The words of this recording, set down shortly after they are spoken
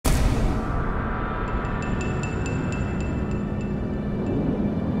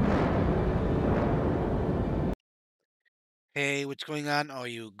Hey, what's going on, all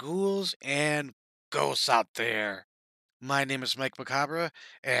you ghouls and ghosts out there? My name is Mike Macabre,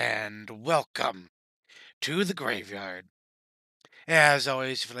 and welcome to the graveyard. As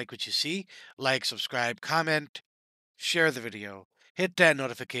always, if you like what you see, like, subscribe, comment, share the video, hit that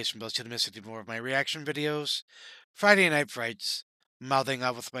notification bell so you don't miss any more of my reaction videos, Friday Night Frights, Mouthing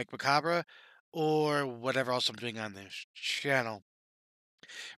Out with Mike Macabre, or whatever else I'm doing on this channel.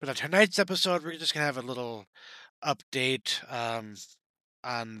 But on tonight's episode, we're just gonna have a little update.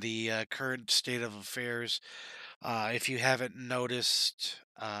 On the current state of affairs. If you haven't noticed,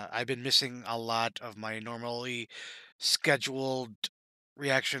 I've been missing a lot of my normally scheduled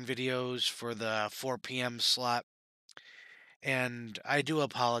reaction videos for the 4 p.m. slot, and I do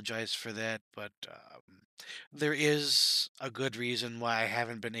apologize for that, but there is a good reason why I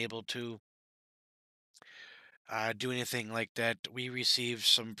haven't been able to do anything like that. We received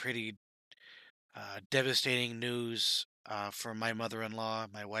some pretty devastating news from my mother-in-law,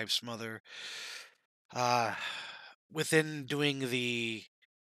 my wife's mother. Uh, Within doing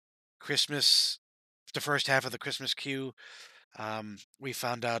Christmas, the first half of the Christmas queue, we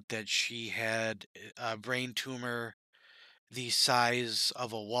found out that she had a brain tumor the size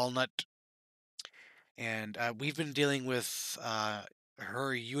of a walnut, and we've been dealing with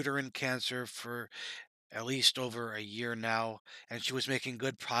her uterine cancer for at least over a year now, and she was making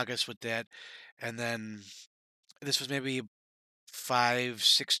good progress with that. And then this was maybe 5,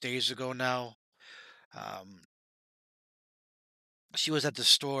 6 days ago now. Um, she was at the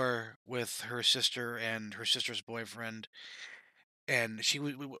store with her sister and her sister's boyfriend, and she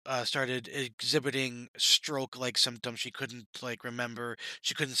started exhibiting stroke-like symptoms. She couldn't like remember.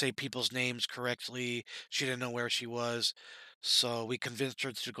 She couldn't say people's names correctly. She didn't know where she was. So we convinced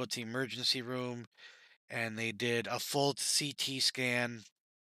her to go to the emergency room, and they did a full CT scan,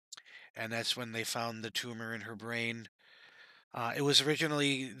 and that's when they found the tumor in her brain. It was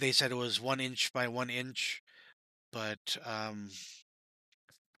originally, they said it was 1 inch by 1 inch, but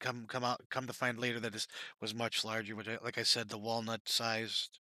come to find later that this was much larger. Which, like I said, the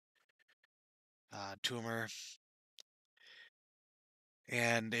walnut-sized tumor,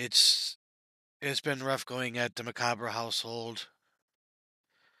 and it's been rough going at the Macabre household.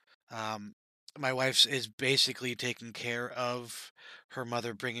 Um, my wife's is basically taking care of her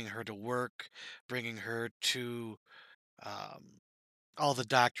mother, bringing her to work, bringing her to um, all the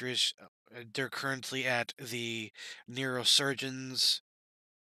doctors. They're currently at the neurosurgeon's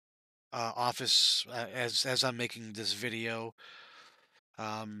office as I'm making this video.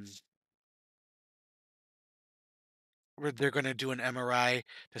 Um, where they're going to do an MRI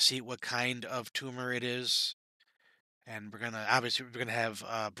to see what kind of tumor it is, and we're gonna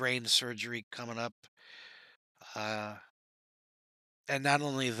have brain surgery coming up. Uh, and not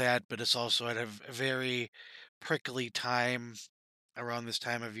only that, but it's also at a very prickly time around this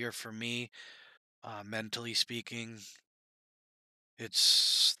time of year for me, mentally speaking.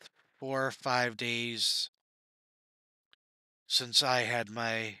 It's 4 or 5 days since I had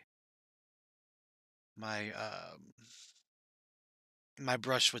my my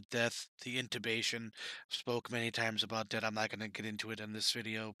brush with death, the intubation. Spoke many times about that. I'm not going to get into it in this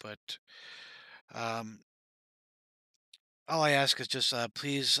video, but um, all I ask is just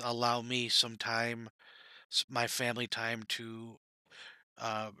please allow me some time, my family time to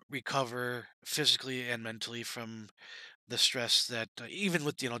recover physically and mentally from the stress that even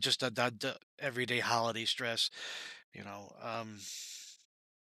with just the everyday holiday stress. you know um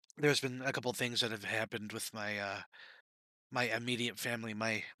there's been a couple things that have happened with my immediate family,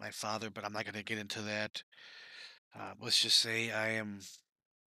 my father, but I'm not going to get into that. Let's just say I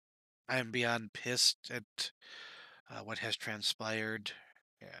am beyond pissed at what has transpired,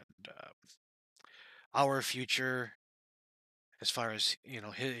 and our future, as far as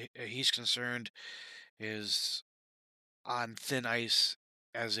he's concerned, is on thin ice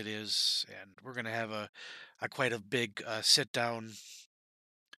as it is, and we're gonna have a quite a big sit down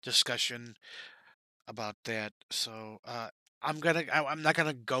discussion about that. So I'm not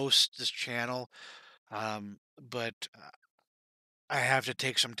gonna ghost this channel, but I have to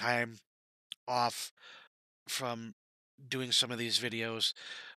take some time off from doing some of these videos.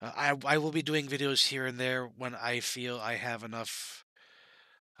 I will be doing videos here and there when I feel I have enough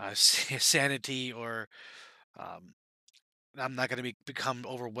sanity, or um, I'm not going to become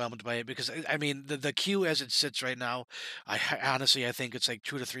overwhelmed by it, because I mean the queue as it sits right now, honestly I think it's like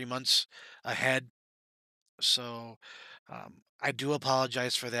 2 to 3 months ahead. So I do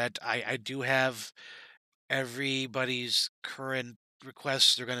apologize for that. I do have everybody's current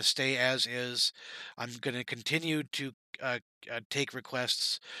requests. They're going to stay as is. I'm going to continue to take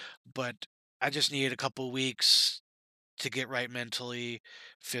requests, but I just need a couple weeks to get right mentally,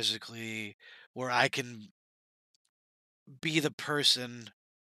 physically, where I can be the person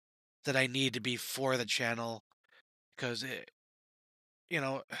that I need to be for the channel. Because you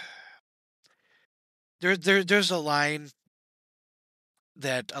know, there's a line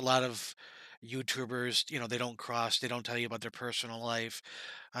that a lot of YouTubers, they don't cross. They don't tell you about their personal life.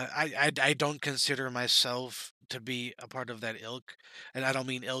 I don't consider myself to be a part of that ilk, and I don't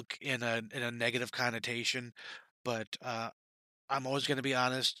mean ilk in a negative connotation, but I'm always going to be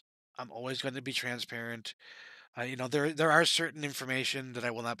honest. I'm always going to be transparent. There are certain information that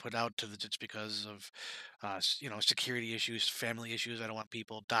I will not put out to the just because of security issues, family issues. I don't want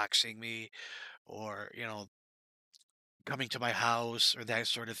people doxing me or coming to my house or that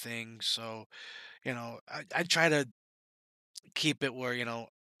sort of thing. So I try to keep it where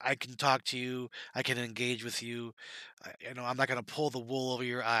I can talk to you, I can engage with you. I'm not going to pull the wool over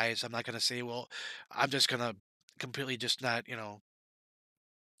your eyes. I'm not going to say, well, I'm just going to completely just not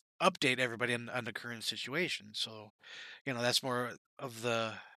update everybody on the current situation. So that's more of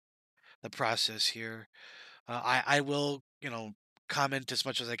the process here. I will comment as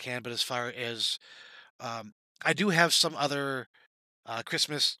much as I can, but as far as um, I do have some other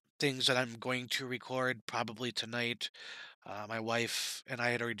Christmas things that I'm going to record probably tonight. My wife and I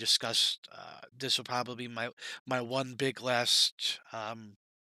had already discussed this will probably be my one big last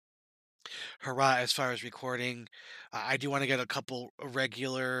hurrah as far as recording. I do want to get a couple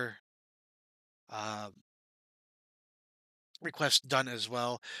regular uh, requests done as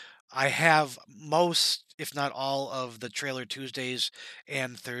well. I have most, if not all, of the Trailer Tuesdays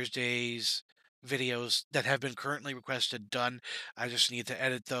and Thursdays videos that have been currently requested done. I just need to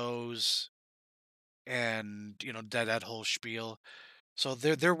edit those and that whole spiel. So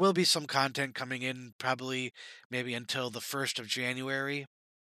there will be some content coming in probably maybe until the 1st of January.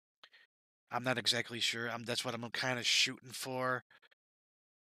 I'm not exactly sure. That's what I'm kind of shooting for,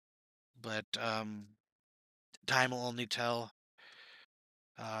 but time will only tell.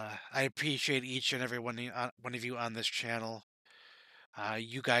 I appreciate each and every one of you on this channel.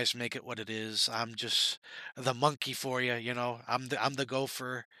 You guys make it what it is. I'm just the monkey for you, I'm the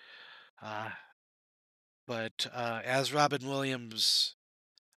gopher. Uh, but as Robin Williams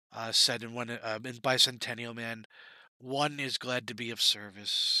said in Bicentennial Man, one is glad to be of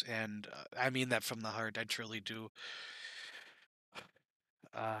service, and I mean that from the heart. I truly do.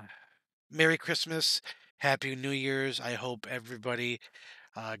 Uh, Merry Christmas, Happy New Year's. I hope everybody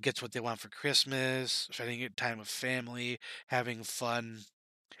gets what they want for Christmas, spending time with family, having fun.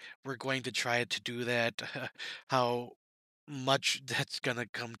 We're going to try to do that. How much that's gonna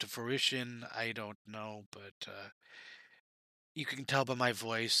come to fruition, I don't know, but you can tell by my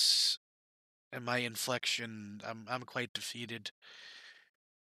voice and my inflection, I'm quite defeated.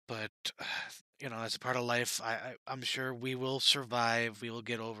 But as a part of life, I'm sure we will survive. We will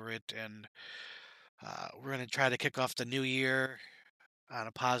get over it, and we're gonna try to kick off the new year on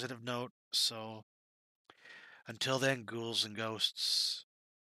a positive note. So until then, ghouls and ghosts,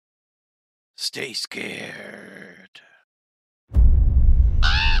 stay scared.